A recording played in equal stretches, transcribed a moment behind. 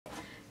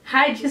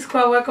Hi G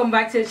Squad, welcome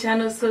back to the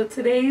channel. So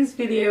today's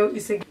video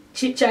is a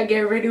chit chat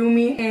get ready with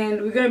me,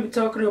 and we're gonna be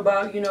talking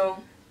about a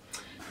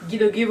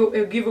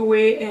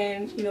giveaway,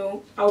 and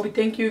I'll be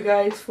thanking you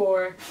guys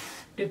for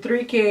the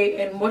 3K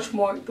and much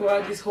more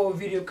throughout this whole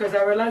video, because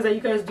I realized that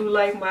you guys do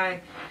like my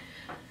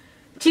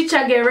chit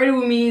chat get ready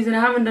with me, and I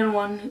haven't done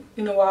one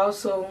in a while.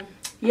 So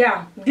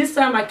yeah, this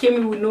time I came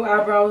in with no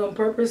eyebrows on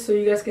purpose so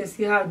you guys can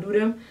see how I do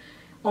them.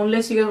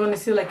 Unless you guys want to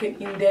see like an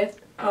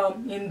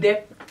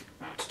in-depth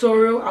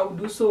tutorial, I will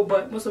do so,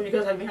 but most of you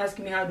guys have been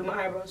asking me how to do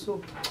my eyebrows,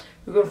 so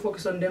we're going to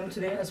focus on them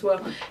today as well.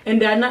 And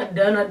they're not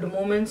done at the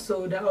moment,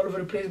 so they're all over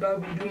the place, but I'll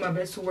be doing my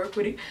best to work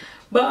with it.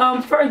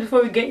 But first,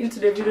 before we get into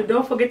the video,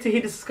 don't forget to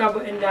hit the subscribe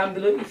button down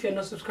below if you're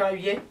not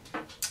subscribed yet,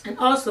 and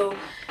also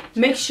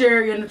make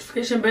sure your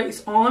notification bell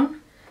is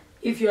on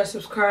if you are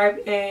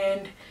subscribed,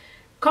 and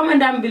comment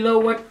down below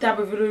what type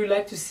of video you'd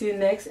like to see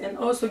next, and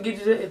also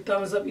give it a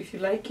thumbs up if you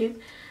like it.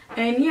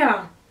 And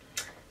yeah,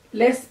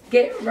 let's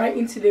get right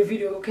into the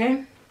video,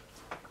 okay?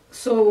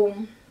 So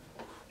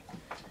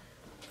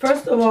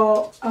first of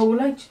all, I would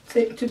like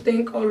to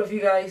thank all of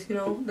you guys, that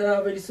are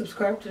already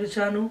subscribed to the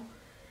channel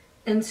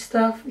and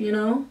stuff.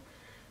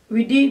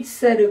 We did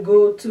set a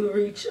goal to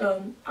reach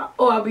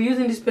I'll be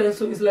using this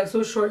pencil. It's like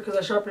so short because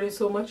I sharpen it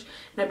so much,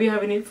 and I've been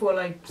having it for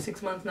like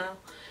 6 months now.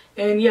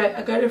 And yeah,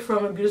 I got it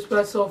from a beauty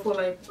supply store for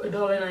like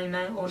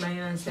 $1.99 or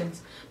 99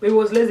 cents, but it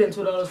was less than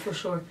 $2 for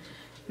sure.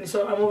 And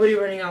so I'm already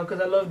running out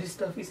because I love this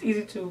stuff. It's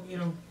easy to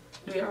do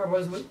your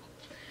eyebrows with.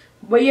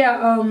 But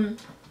yeah,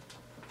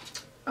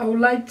 I would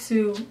like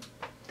to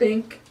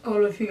thank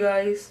all of you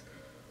guys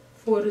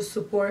for the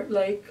support.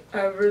 Like,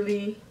 I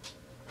really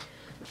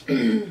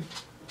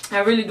I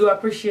really do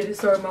appreciate it.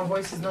 Sorry, my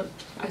voice is not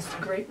as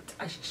great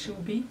as it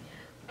should be,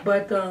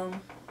 but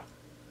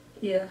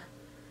yeah,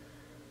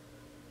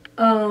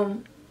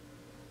 I'm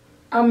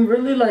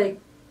really like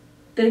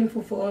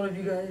thankful for all of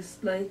you guys,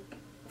 like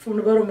from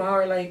the bottom of my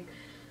heart. Like,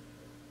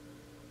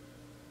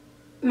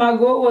 my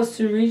goal was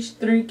to reach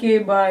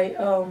 3K by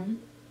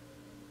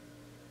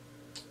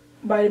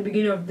the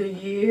beginning of the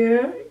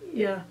year.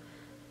 Yeah,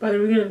 by the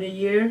beginning of the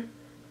year,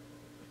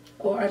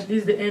 or at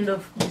least the end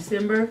of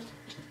December,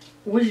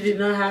 which did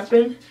not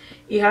happen.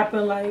 It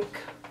happened like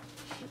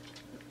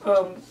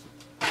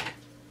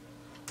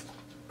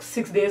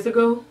 6 days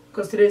ago,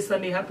 because today's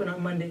Sunday, happened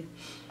on Monday,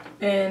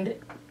 and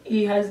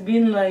it has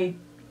been like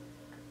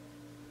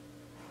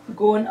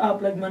going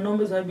up. Like, my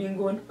numbers have been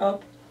going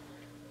up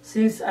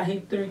since I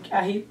hit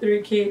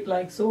 3K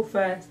like so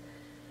fast.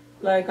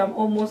 Like, I'm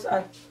almost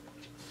at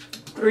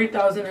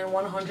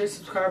 3,100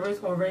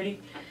 subscribers already,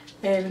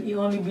 and it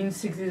only been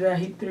 6 days I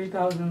hit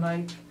 3,000.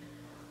 Like,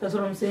 that's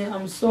what I'm saying.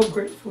 I'm so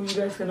grateful. You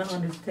guys cannot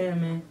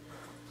understand, man.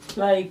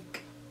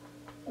 Like,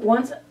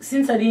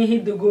 since I didn't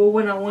hit the goal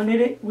when I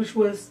wanted it, which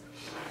was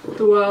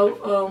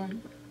throughout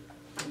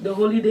the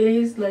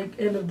holidays, like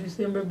end of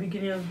December,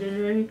 beginning of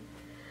January,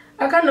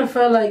 I kind of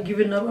felt like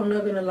giving up. I'm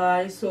not gonna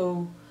lie.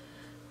 So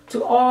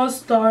to all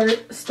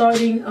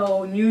starting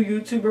new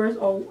YouTubers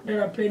or that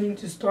are planning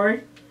to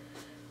start,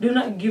 do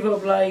not give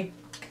up. Like,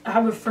 I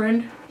have a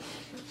friend,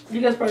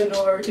 you guys probably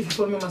know her if you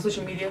follow me on my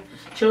social media.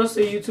 She's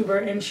also a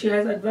YouTuber, and she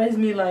has advised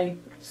me like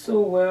so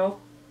well.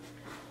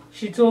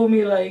 She told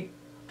me like,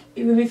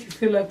 even if you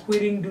feel like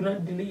quitting, do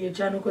not delete your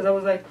channel, because I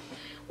was like,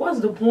 what's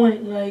the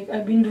point? Like,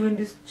 I've been doing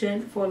this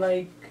channel for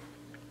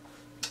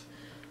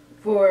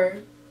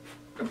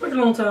a pretty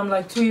long time,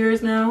 like 2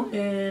 years now,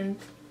 and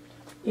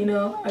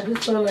I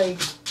just felt like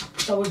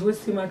I was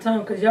wasting my time,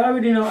 because y'all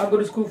already know I go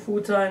to school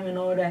full time and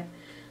all that.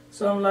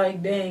 So I'm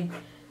like, dang,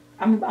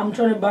 I'm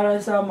trying to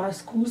balance out my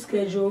school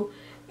schedule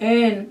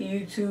and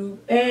YouTube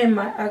and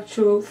my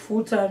actual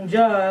full-time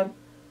job.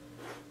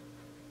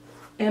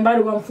 And by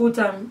the way, I'm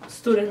full-time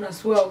student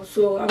as well,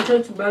 so I'm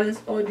trying to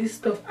balance all this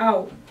stuff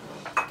out,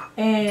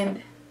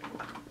 and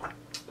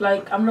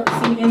like, I'm not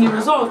seeing any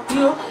result.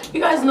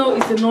 You guys know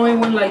it's annoying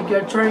when like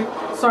you're trying.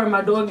 Sorry,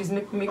 my dog is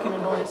making a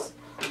noise.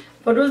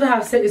 For those that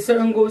have set a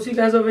certain goals, you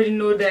guys already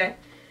know that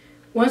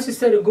once you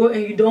set a goal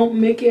and you don't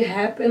make it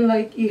happen,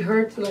 like, it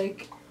hurts.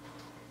 Like,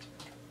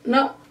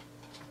 not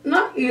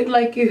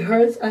like it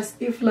hurts as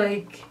if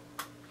like,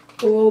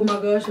 oh my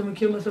gosh, I'm gonna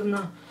kill myself.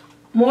 Now,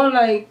 more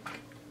like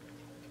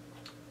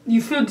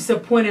you feel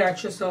disappointed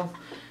at yourself.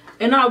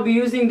 And I'll be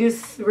using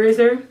this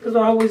razor, because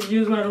I always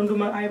use when I don't do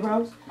my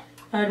eyebrows.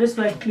 And I just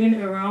like clean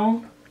it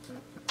around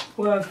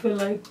where I feel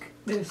like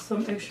there's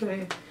some extra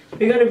hair.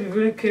 You gotta be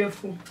really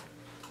careful.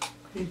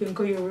 You can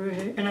cut your real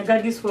hair. And I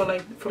got this from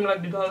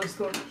the dollar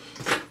store.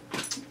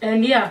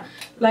 And yeah,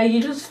 like,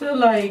 you just feel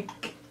like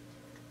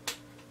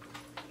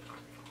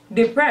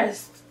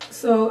depressed.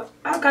 So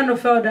I kind of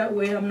felt that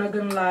way, I'm not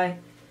gonna lie.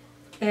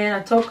 And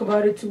I talk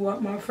about it to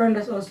my friend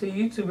that's also a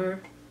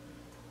YouTuber.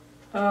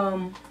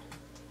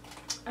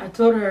 I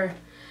told her,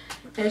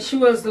 and she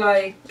was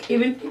like,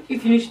 even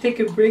if you need to take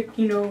a break,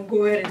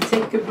 go ahead and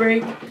take a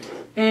break,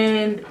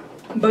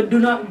 but do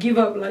not give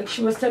up. Like,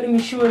 she was telling me,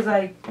 she was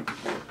like,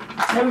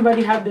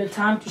 everybody have their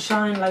time to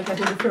shine, like, at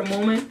a different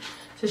moment.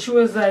 So she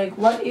was like,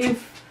 what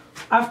if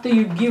after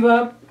you give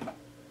up,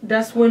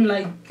 that's when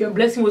like your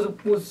blessing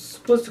was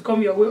supposed to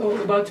come your way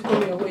or about to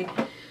come your way.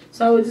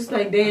 So I was just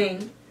like,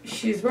 dang,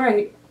 she's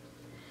right.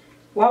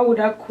 Why would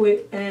I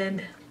quit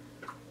and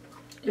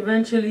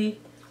eventually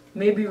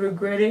maybe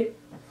regret it?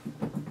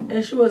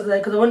 And she was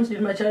like, because I wanted to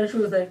do my channel, she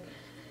was like,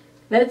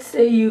 let's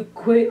say you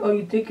quit or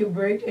you take a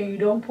break and you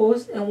don't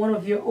post and one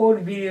of your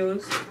old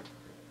videos,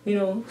 you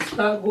know,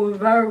 start going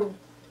viral.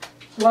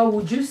 What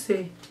would you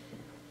say?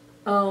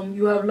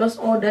 You have lost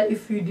all that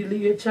if you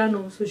delete your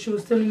channel. So she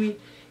was telling me,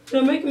 you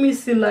know, making me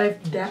see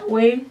life that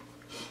way,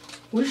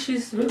 which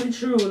is really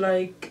true.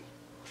 Like,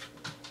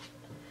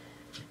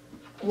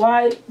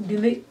 why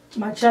delete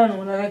my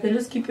channel? Like, I can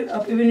just keep it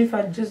up even if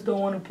I just don't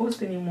want to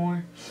post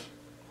anymore.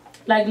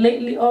 Like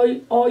lately, all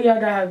y'all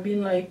that have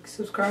been like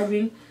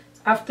subscribing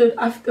after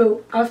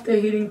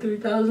hitting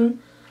 3,000,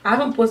 I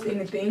haven't posted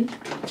anything,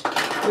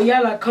 but yeah,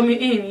 like coming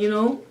in, you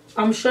know,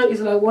 I'm sure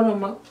it's like one of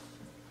my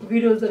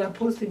videos that I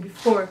posted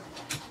before,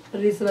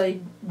 but it's like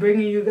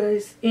bringing you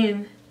guys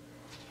in,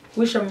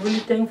 which I'm really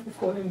thankful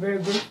for and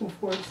very grateful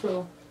for.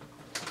 So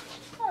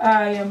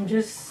I am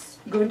just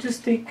going to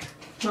stick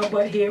my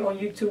butt here on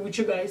YouTube with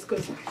you guys,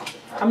 because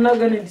I'm not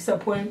gonna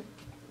disappoint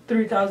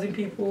 3,000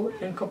 people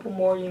and a couple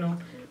more, you know,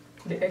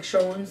 the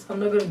extra ones. I'm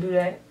not gonna do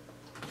that.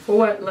 For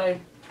what?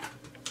 Like,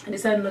 I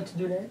decided not to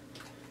do that.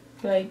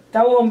 Like,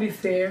 that won't be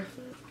fair,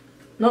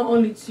 not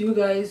only to you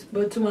guys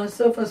but to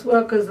myself as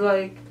well, because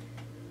like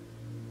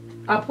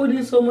I put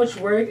in so much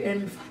work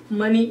and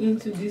money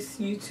into this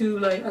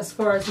YouTube, like as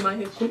far as my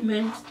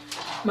equipment,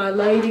 my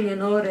lighting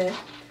and all that.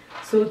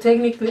 So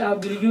technically I'll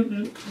be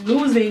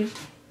losing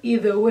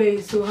either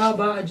way. So how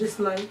about I just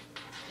like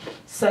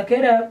suck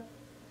it up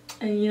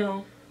and, you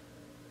know,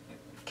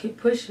 keep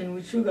pushing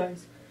with you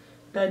guys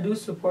that do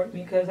support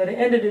me, because at the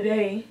end of the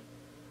day,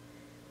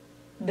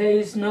 there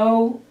is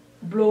no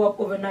blow up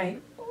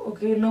overnight.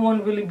 Okay, no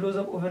one really blows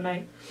up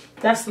overnight.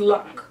 That's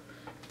luck.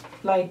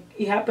 Like,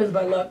 it happens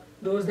by luck.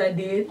 Those that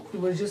did, it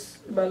was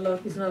just by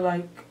luck. It's not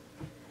like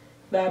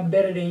that I'm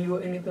better than you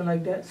or anything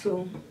like that.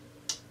 So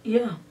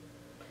yeah,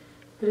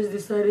 I just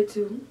decided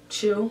to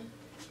chill,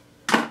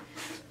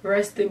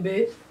 rest a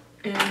bit,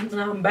 and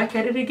now I'm back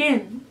at it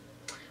again.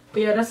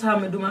 But yeah, that's how I'm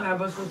gonna do my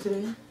eyebrows for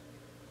today.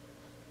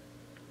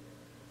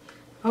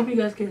 I hope you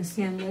guys can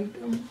see and like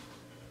them.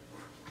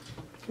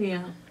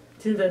 Yeah,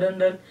 since I done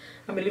that,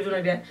 I'm gonna leave it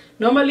like that.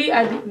 Normally,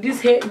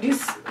 this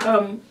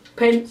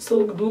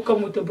pencil do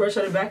come with a brush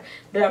at the back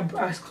that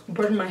I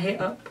brush my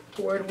hair up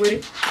with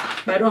it,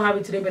 but I don't have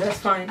it today. But that's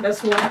fine.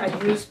 That's why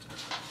I used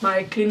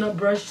my cleanup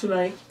brush to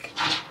like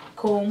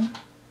comb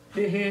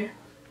the hair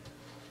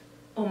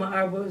on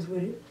my eyebrows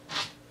with it,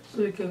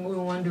 so it can go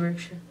in one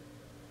direction.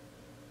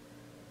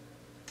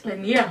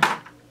 And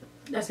yeah,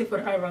 that's it for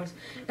the eyebrows.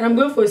 And I'm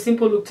going for a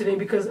simple look today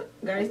because,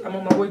 guys, I'm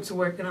on my way to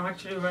work and I'm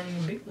actually running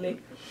a bit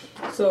late.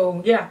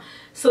 So yeah,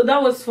 so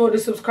that was for the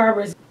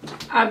subscribers.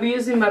 I'll be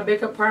using my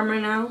makeup primer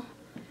now,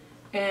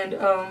 and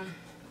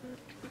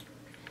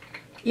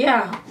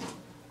yeah,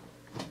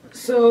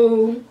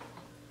 so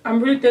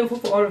I'm really thankful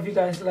for all of you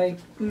guys, like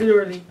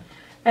literally.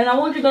 And I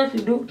want you guys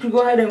to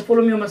go ahead and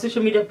follow me on my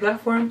social media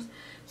platforms,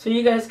 so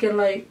you guys can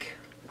like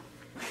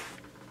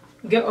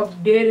get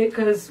updated,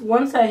 because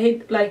once I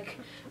hit, like,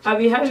 I'll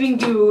be having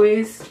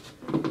giveaways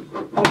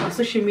on my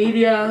social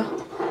media,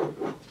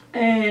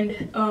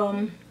 and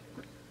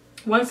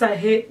once I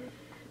hit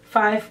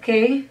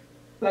 5K,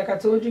 like I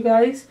told you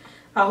guys,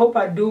 I hope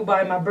I do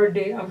by my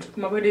birthday.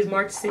 My birthday is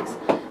March 6th,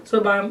 so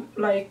by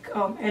like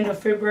end of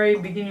February,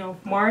 beginning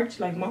of March,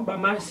 like by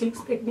March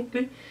 6th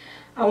technically,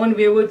 I want to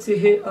be able to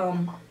hit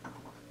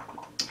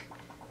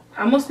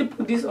I mostly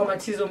put this on my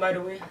T-zone, by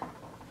the way,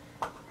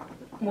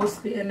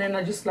 mostly, and then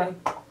I just like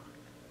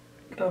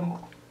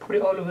put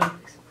it all over the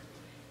place.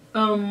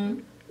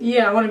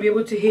 Yeah, I want to be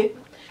able to hit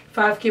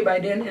 5K by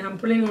then, and I'm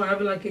planning on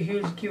having like a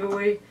huge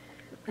giveaway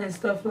and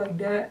stuff like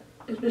that,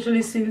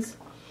 especially since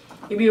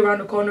it'll be around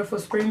the corner for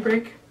spring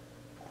break.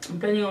 I'm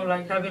planning on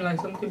like having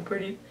like something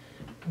pretty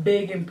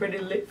big and pretty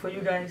lit for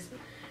you guys.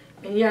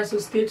 And yeah, so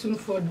stay tuned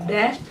for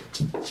that.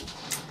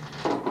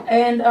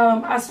 And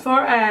as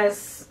far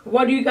as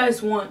what do you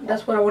guys want,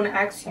 that's what I want to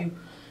ask you.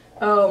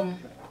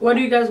 What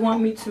do you guys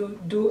want me to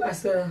do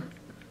as a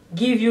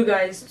give you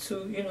guys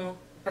to, you know,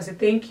 as a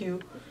thank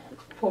you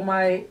for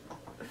my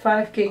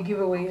 5K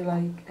giveaway?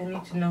 Like, I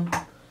need to know.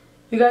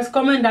 You guys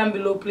comment down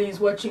below, please,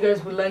 what you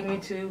guys would like me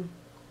to,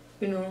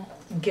 you know,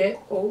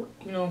 get or,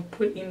 you know,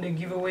 put in the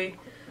giveaway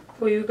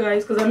for you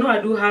guys, because I know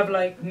I do have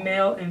like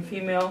male and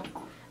female.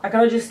 I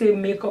cannot just say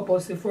makeup or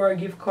Sephora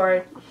gift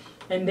card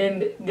and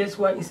then guess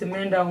what, it's a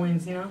man that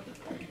wins, you know.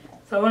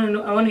 So I want to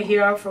know, I want to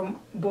hear out from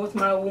both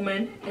my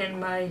women and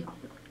my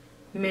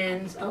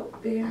men's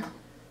out there.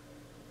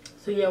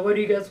 So yeah, what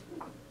do you guys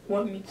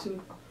want me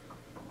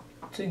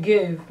to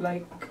give?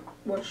 Like,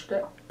 what should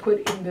I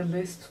put in the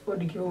list for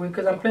the giveaway?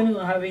 Because I'm planning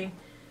on having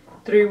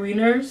 3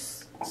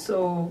 winners,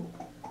 so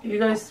you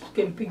guys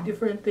can pick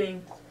different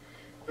things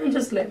and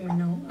just let me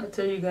know. I'll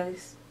tell you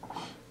guys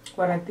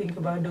what I think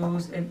about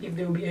those and if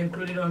they will be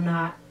included or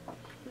not.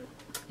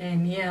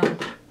 And yeah,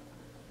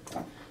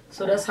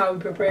 So that's how we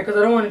prepare, because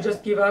I don't want to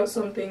just give out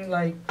something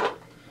like,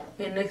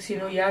 and next you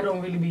know, y'all don't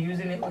really be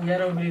using it, or y'all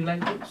don't really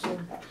like it. So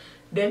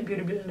then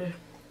beauty blender.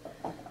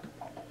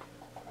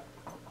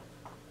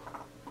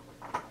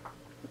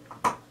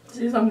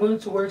 Since I'm going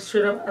to work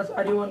straight up,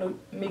 I didn't want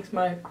to mix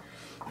my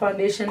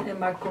foundation and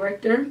my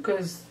corrector,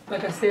 because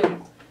like I said,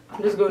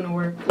 I'm just going to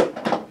work.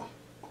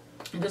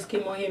 I just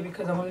came on here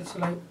because I wanted to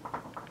like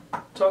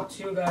talk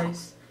to you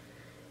guys.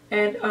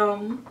 And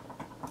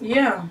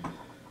yeah.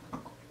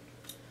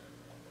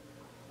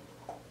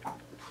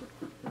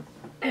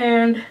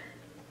 And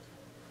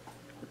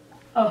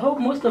I hope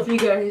most of you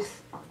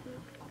guys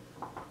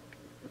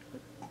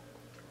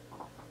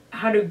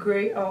had a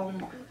great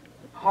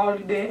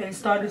holiday and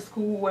started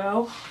school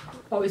well.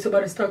 Oh, it's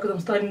about to start because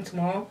I'm starting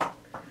tomorrow.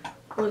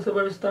 Oh, it's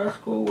about to start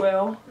school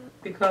well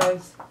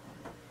because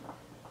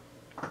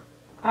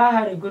I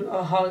had a good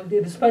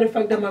holiday, despite the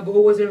fact that my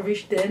goal wasn't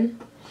reached then.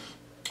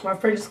 My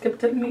friend just kept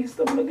telling me,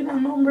 stop looking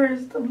at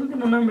numbers, stop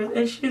looking at numbers.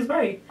 And she's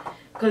right.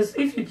 Because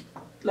if you,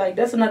 like,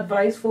 that's an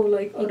advice for,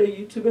 like, other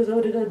YouTubers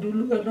out there that do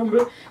look at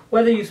numbers.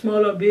 Whether you're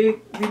small or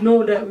big, we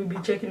know that we be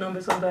checking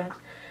numbers sometimes.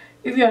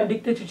 If you're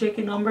addicted to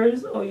checking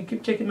numbers, or you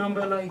keep checking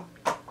numbers, like,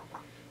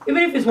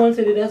 even if it's once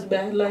a day, that's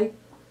bad. Like,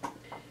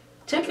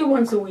 check it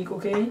once a week,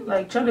 okay?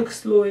 Like, try to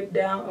slow it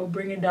down or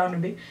bring it down a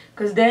bit.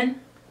 Because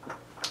then,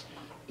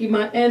 it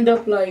might end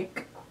up,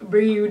 like,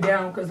 bringing you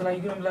down. Because, like,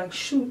 you're going to be like,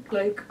 shoot,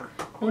 like,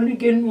 only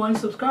getting 1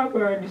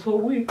 subscriber this whole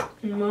week,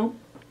 you know?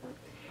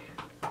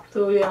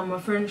 So, yeah, my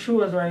friend, she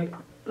was right.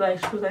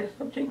 Like, she was like,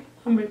 stop checking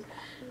numbers.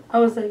 I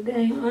was like,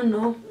 dang, I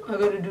know. I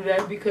got to do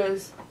that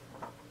because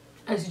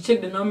as you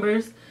check the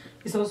numbers,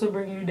 it's also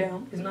bringing you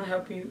down. It's not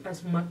helping you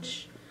as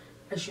much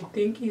as you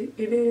think it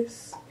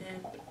is.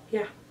 And,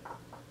 yeah.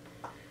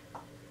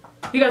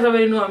 You guys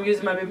already know I'm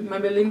using my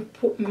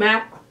Maybelline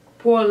Matte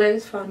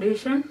Poreless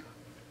Foundation.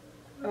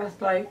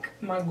 That's like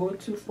my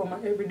go-to for my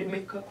everyday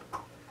makeup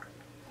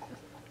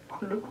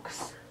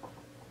looks.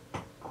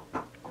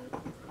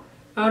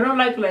 I don't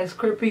like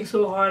scraping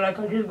so hard. Like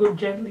I just go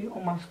gently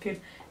on my skin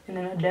and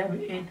then I dab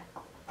it in.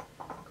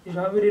 You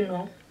already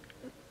know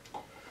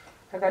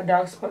I got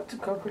dark spot to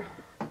cover.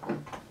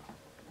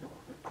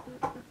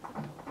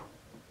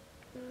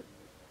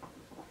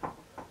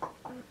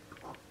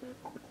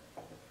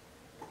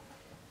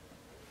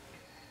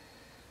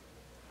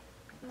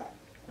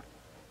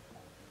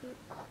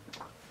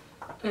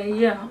 And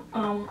yeah,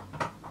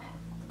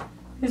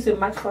 this is a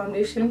matte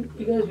foundation.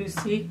 You guys will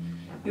see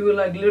it will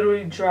like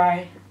literally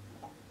dry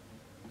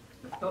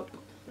up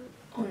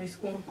on its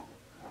own.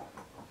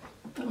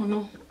 I don't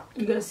know.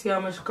 You guys see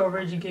how much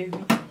coverage it gave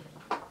me.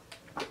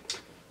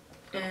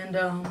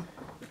 And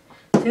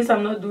since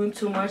I'm not doing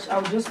too much,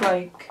 I'll just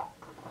like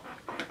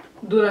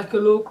do like a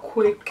little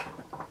quick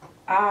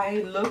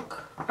eye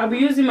look. I'll be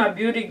using my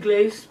Beauty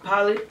Glaze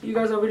palette. You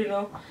guys already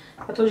know.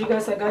 I told you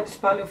guys I got this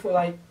palette for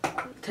like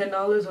 $10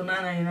 or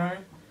 $9.99.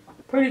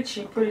 Pretty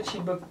cheap,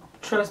 but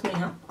trust me,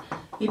 huh?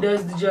 It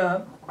does the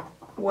job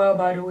well,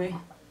 by the way.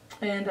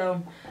 And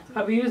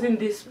I'll be using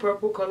this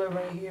purple color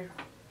right here.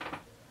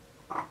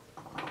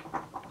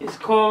 It's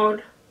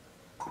called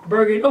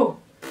Burgundy. Oh,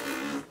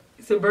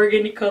 it's a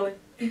burgundy color.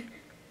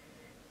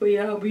 But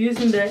yeah, I'll be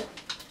using that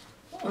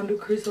on the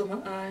crease of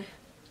my eye.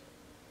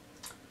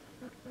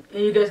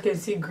 And you guys can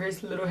see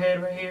Grace's little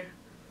head right here.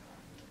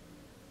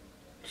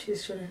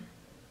 She's trying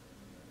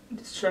to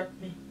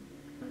distract me.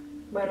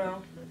 But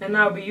and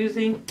I'll be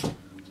using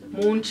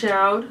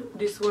Moonchild,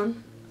 this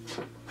one,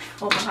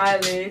 on my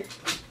eyelid.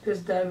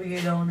 Just dabbing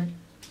it on it.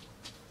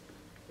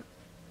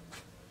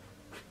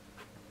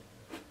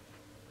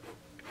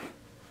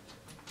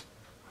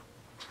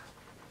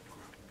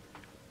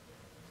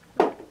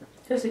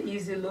 Just an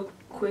easy look,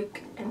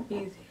 quick and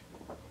easy.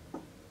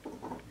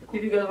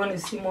 If you guys want to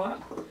see more,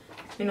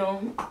 you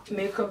know,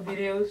 makeup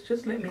videos,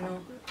 just let me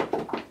know.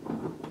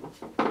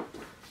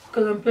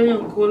 Because I'm planning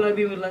on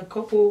collabing with like a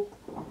couple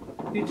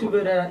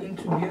YouTubers that are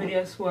into beauty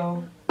as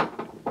well.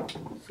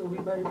 So we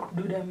better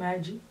do that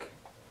magic.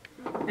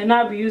 And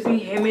I'll be using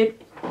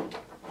Hematite.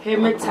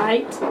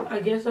 I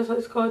guess that's what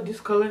it's called. This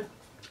color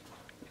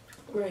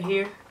right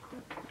here.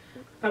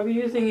 I'll be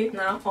using it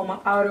now on my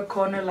outer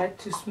corner, like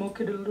to smoke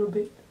it a little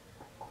bit.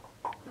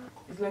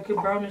 It's like a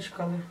brownish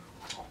color.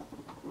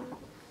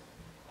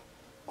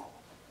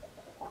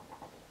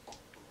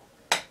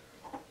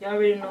 You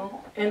already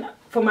know. And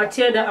for my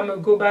tear that I'm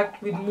gonna go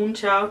back with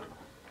Moonchild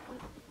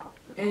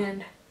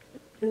and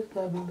just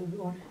dab a little bit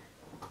on it.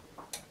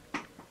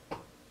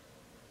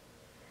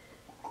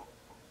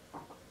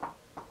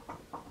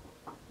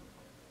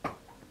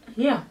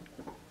 Yeah,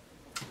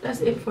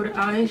 that's it for the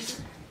eyes.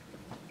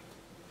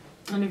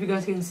 I don't know if you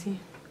guys can see.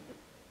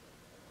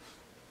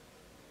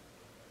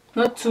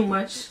 Not too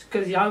much,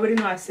 because y'all already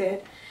know I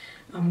said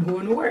I'm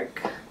going to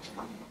work.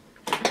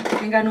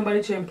 Ain't got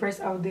nobody to impress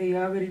out there,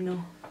 y'all already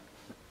know.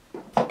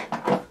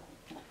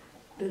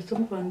 There's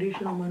some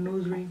foundation on my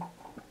nose ring.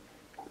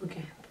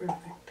 Okay,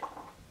 perfect.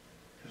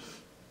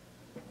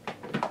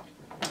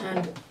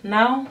 And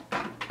now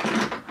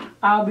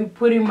I'll be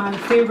putting my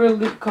favorite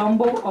lip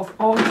combo of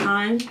all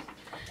time.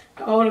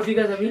 all of you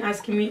guys have been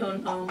asking me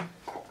on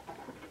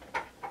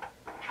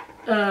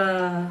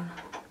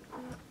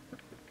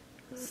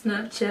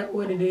Snapchat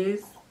what it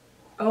is.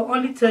 I'll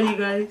only tell you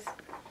guys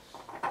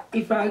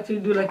if I actually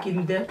do like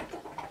in-depth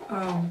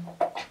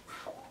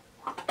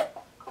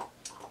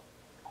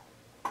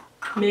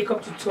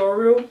makeup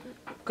tutorial,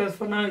 because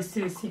for now it's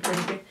still a secret.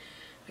 Okay?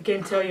 I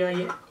can't tell you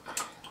yet.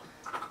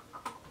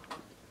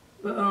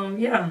 But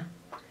yeah,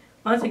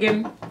 once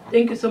again,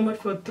 thank you so much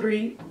for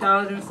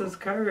 3,000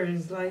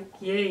 subscribers. Like,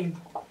 yay,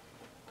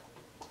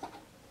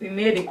 we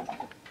made it.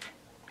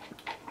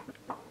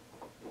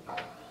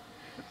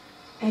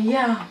 And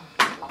yeah,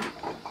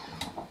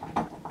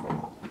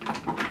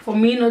 for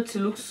me not to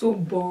look so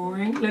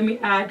boring, let me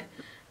add,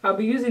 I'll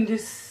be using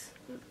this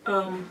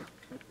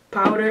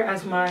powder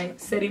as my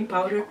setting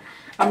powder.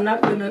 I'm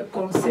not gonna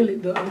conceal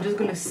it though, I'm just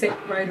gonna set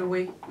right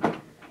away.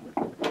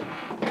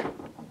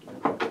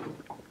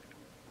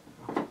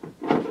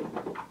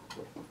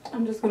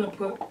 I'm just gonna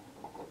put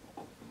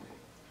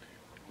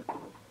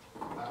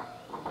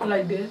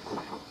like this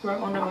right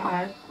under my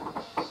eye.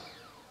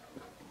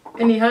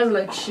 And it has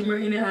like shimmer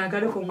in it. I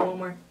got it from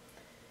Walmart.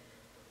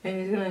 And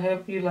it's gonna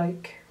help you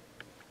like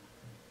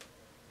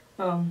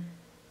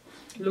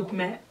look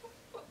matte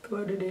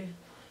throughout the day.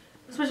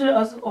 Especially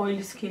us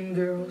oily skin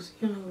girls,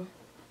 you know.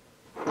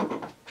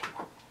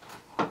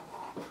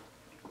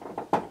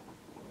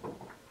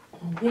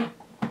 Yeah.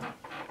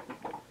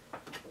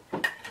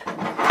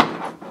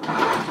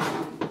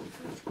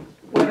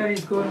 While that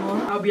is going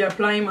on, I'll be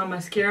applying my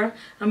mascara.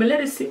 I'm gonna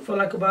let it sit for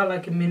like about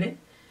like a minute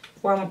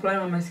while I'm applying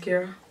my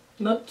mascara.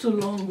 Not too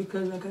long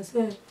because like I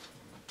said,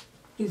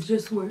 it's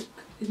just work.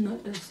 It's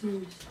not that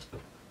serious.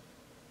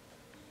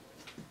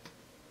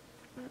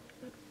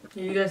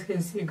 And you guys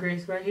can see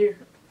Grace right here.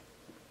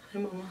 Hi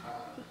mama.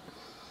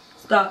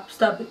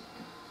 Stop it.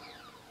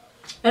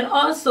 And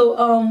also,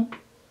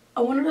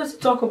 I wanted us to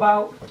talk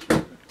about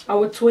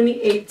our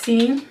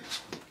 2018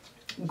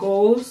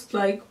 goals.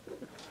 Like,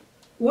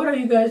 what are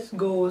you guys'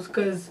 goals?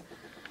 Because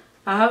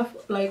I have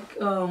like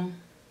a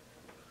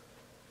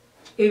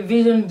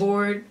vision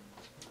board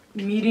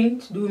meeting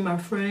to do with my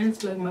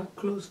friends, like my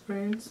close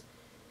friends,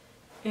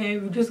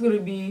 and we're just gonna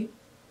be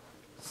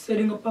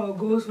setting up our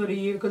goals for the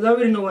year, because I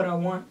already know what I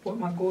want, what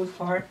my goals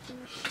are.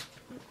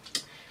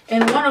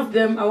 And one of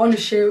them, I want to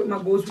share my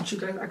goals with you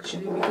guys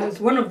actually, because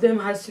one of them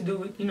has to do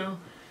with, you know,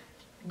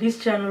 this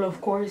channel,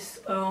 of course.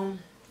 One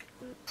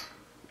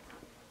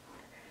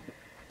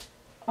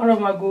of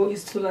my goals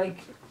is to like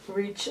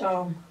reach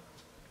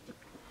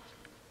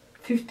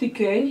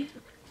 50K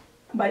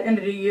by the end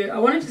of the year. I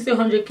wanted to say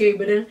 100K,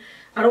 but then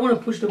I don't want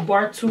to push the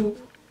bar too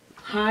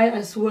high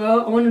as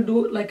well. I want to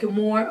do like a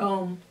more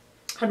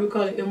how do we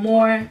call it, a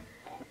more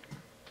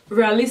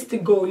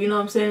realistic goal, you know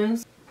what I'm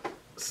saying?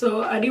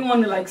 So I didn't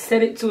want to like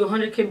set it to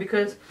 100K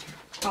because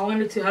I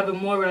wanted to have a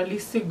more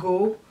realistic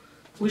goal,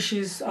 which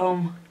is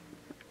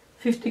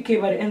 50K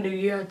by the end of the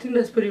year. I think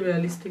that's pretty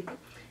realistic.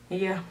 And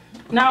yeah,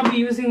 now I'll be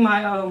using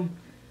my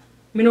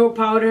mineral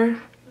powder.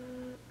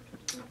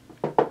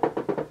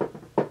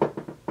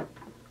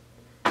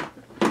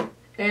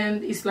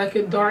 And it's like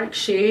a dark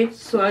shade,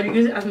 so I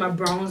use it as my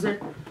bronzer.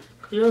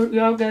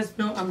 Y'all guys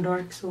know I'm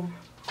dark, so.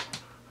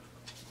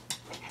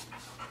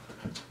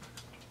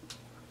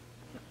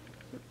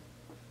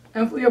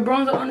 And for your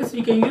bronzer, honestly,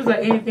 you can use like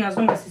anything as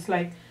long as it's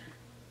like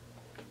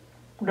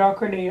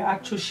darker than your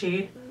actual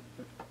shade.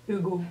 Here you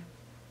go.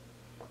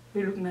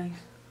 They look nice.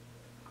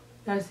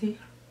 Y'all see?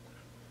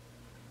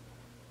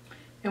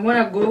 And when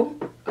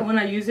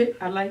I use it,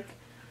 I like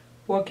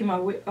working my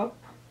way up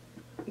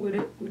with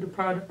it, with the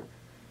product.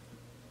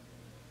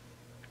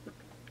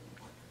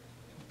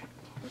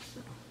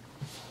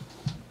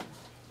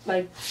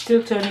 Like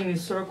still turning in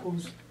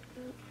circles,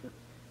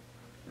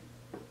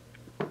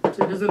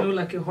 so it doesn't look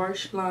like a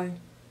harsh line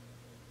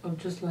of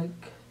just like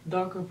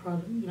darker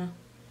product, you know.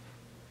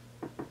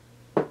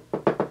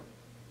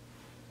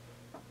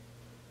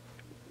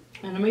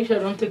 And I make sure I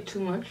don't take too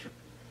much.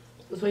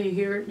 That's why you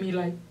hear me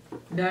like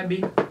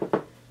dabbing,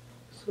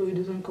 so it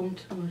doesn't come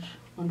too much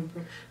on the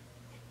brush.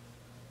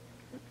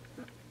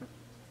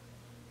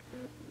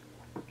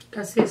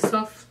 I say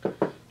soft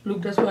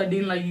look, that's why I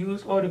didn't like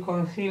use all the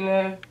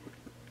concealer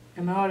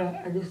and all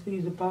that. I just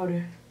use the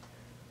powder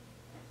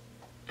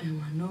and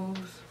my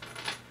nose.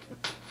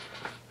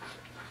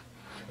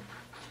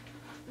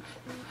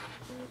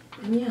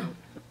 And yeah,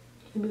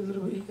 maybe a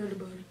little bit here at the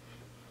bottom.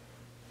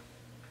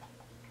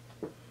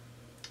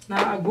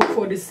 Now I go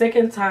for the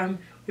second time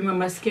with my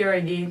mascara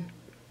again.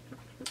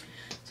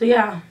 So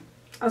yeah,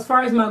 as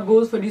far as my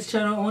goals for this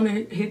channel, I want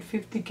to hit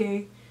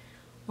 50K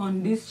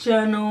on this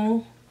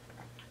channel.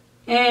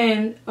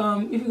 And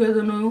if you guys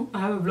don't know, I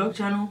have a vlog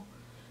channel,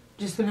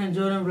 Justin and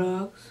Jordan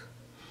Vlogs.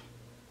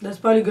 That's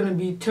probably gonna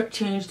be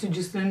changed to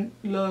Justin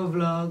Love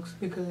Vlogs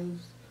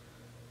because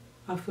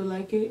I feel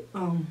like it.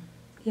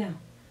 Yeah,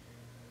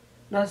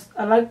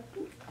 I like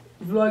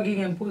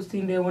vlogging and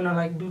posting there when I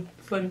like do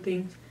fun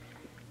things.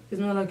 It's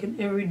not like an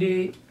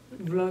everyday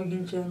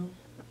vlogging channel.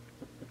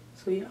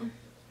 So yeah,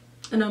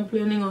 and I'm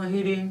planning on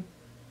hitting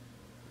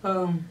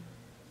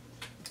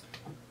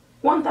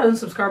 1,000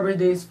 subscribers a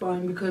day is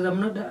fine because I'm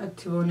not that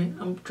active on it.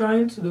 I'm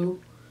trying to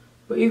do,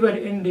 but if at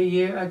the end of the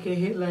year I can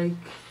hit like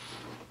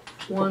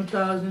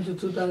 1,000 to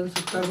 2,000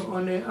 subscribers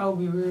on there, I'll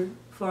be very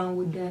fine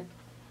with that.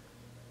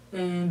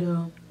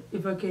 And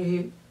if I can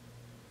hit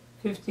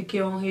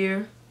 50K on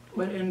here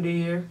by the end of the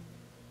year,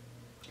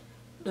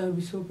 that would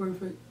be so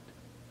perfect.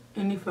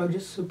 And if I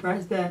just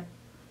surprise that,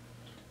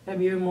 that'd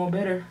be even more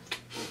better.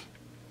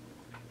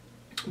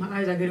 My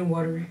eyes are getting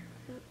watery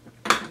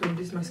with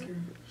this mascara.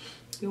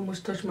 You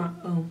almost touched my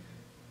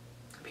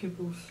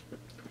pupils.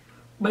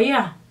 But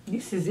yeah,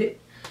 this is it.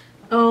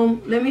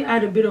 Let me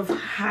add a bit of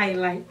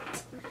highlight.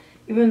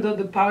 Even though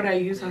the powder I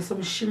use has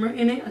some shimmer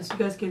in it, as you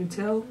guys can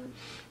tell,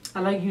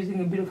 I like using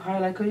a bit of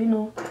highlight because, you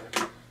know,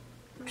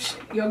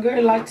 your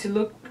girl like to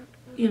look,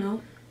 you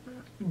know,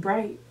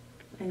 bright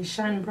and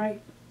shine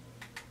bright.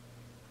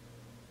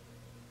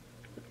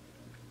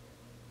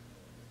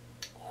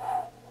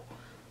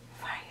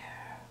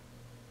 Fire.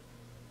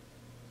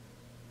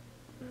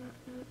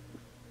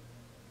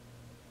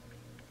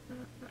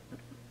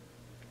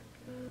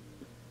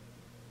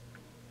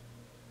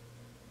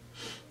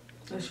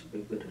 That should be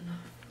good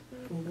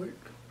enough for work.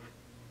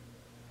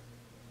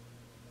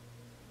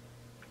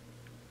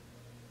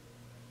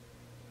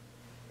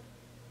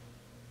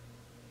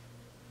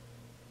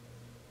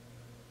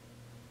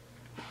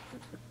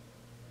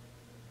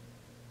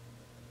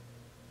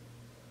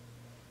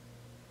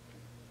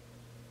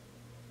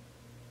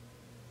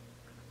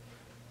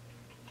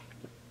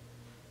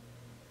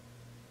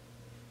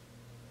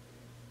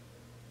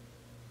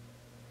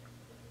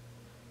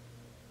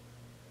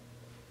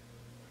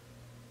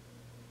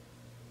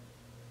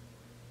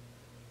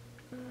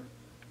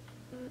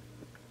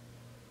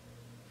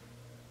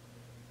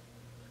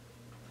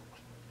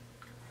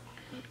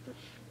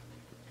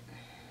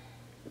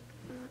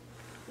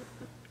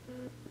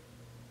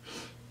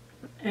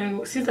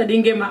 And since I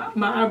didn't get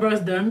my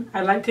eyebrows done,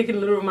 I like taking a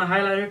little of my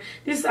highlighter.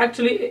 This is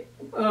actually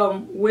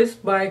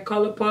Wisp by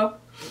Colourpop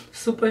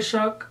Super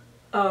Shock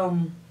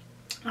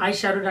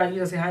eyeshadow that I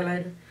use as a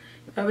highlighter.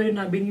 I've already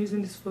not been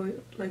using this for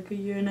like a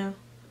year now.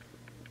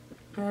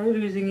 I'm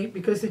really using it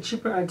because it's a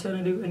cheaper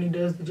alternative and it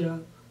does the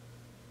job.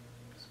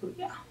 So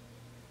yeah,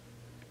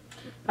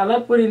 I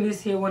like putting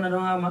this here when I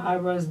don't have my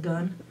eyebrows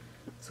done,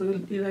 so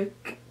it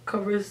like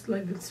covers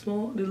like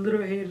the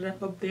little hair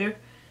that up there,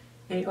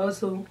 and it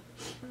also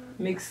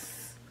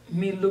makes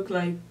me look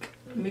like,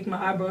 make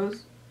my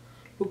eyebrows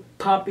look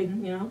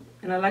popping, you know.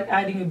 And I like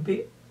adding a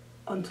bit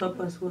on top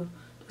as well,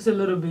 just a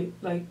little bit,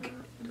 like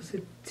just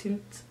a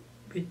tint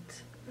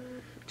bit,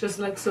 just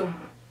like so.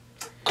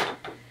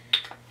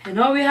 And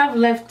all we have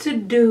left to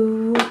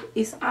do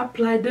is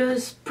apply the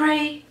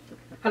spray.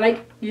 I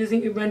like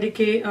using Urban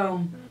Decay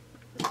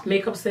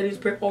makeup setting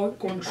spray oil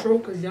control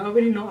because you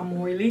already know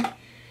I'm oily.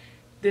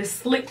 They're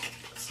slick,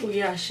 so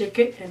yeah, I shake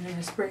it and then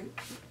I spray.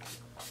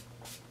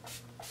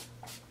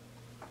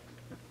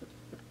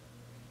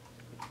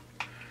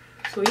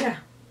 So yeah.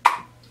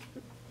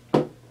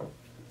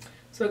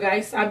 So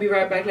guys, I'll be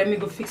right back. Let me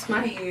go fix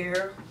my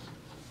hair.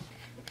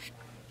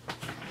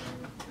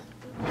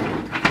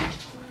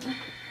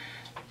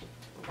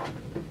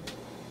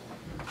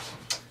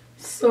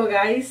 So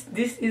guys,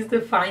 this is the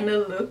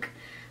final look.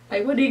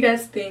 Like, what do you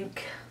guys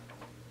think?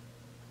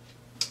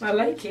 I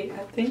like it.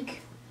 I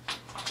think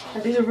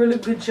I did a really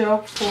good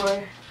job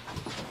for,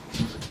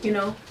 you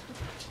know,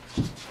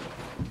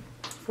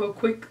 for a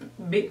quick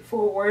bit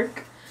for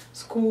work,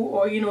 school,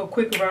 or, you know, a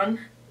quick run.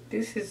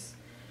 This is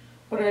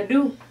what I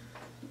do.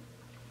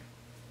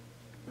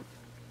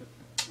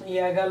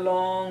 Yeah, I got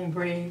long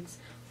braids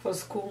for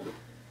school.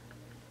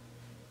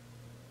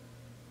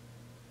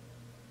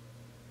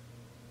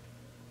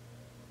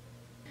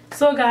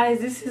 So guys,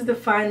 this is the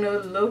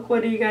final look.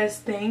 What do you guys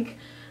think?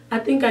 I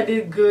think I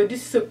did good.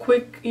 This is a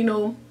quick, you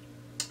know,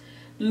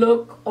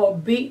 look or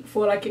beat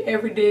for like an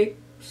everyday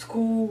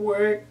school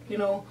work, you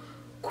know,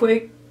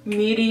 quick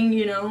meeting,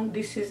 you know.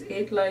 This is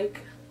it.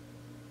 Like,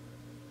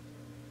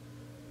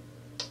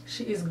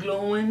 she is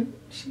glowing,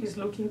 she is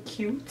looking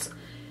cute,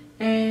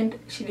 and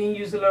she didn't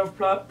use a lot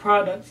of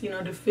products, you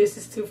know. The face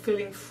is still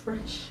feeling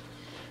fresh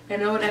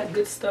and all that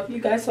good stuff. You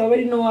guys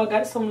already know I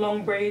got some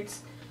long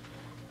braids.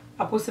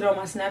 I posted on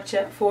my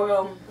Snapchat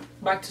for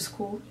back to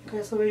school. You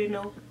guys already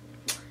know.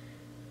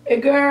 A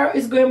girl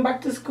is going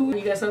back to school.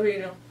 You guys already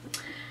know.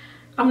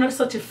 I'm not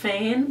such a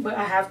fan, but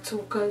I have to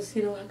because,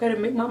 you know, I gotta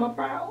make mama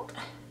proud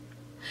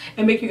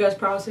and make you guys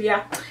proud. So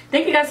yeah,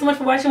 thank you guys so much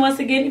for watching once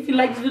again. If you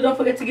like this video, don't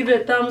forget to give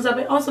it a thumbs up,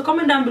 and also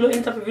comment down below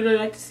any type of video you'd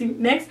like to see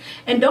next.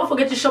 And don't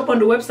forget to shop on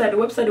the website. The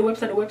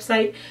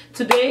website.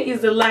 Today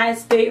is the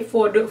last day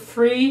for the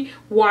free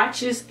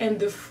watches and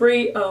the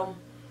free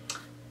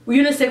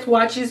unisex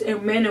watches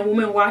and men and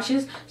women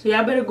watches. So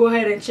y'all better go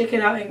ahead and check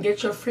it out and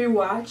get your free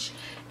watch.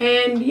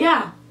 And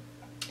yeah,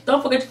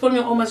 Don't forget to follow me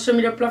on all my social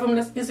media platforms.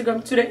 That's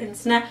Instagram, Twitter, and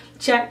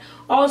Snapchat.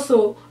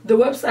 Also, the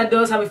website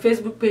does have a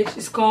Facebook page.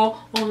 It's called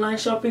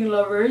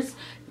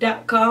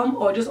OnlineShoppingLovers.com,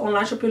 or just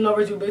Online Shopping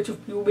Lovers.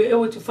 You'll be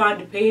able to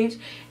find the page.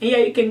 And yeah,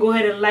 you can go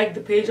ahead and like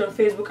the page on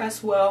Facebook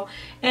as well.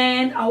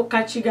 And I'll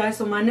catch you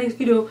guys on my next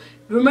video.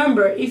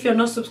 Remember, if you're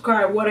not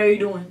subscribed, what are you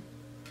doing?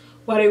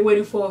 What are you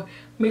waiting for?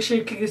 Make sure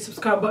you click the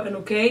subscribe button,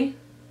 okay?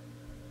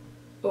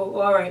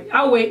 Oh, alright.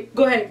 I'll wait.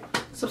 Go ahead.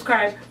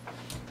 Subscribe.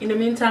 In the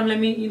meantime, let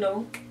me,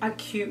 act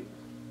cute.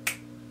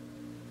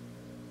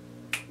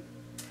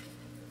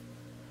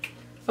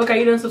 Okay,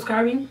 you done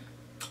subscribing?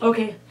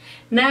 Okay.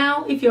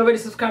 Now, if you already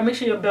subscribed, make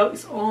sure your bell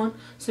is on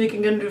so you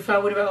can get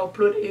notified whenever I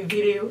upload a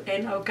video.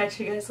 And I'll catch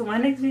you guys on my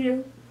next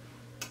video.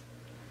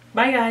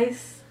 Bye,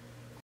 guys.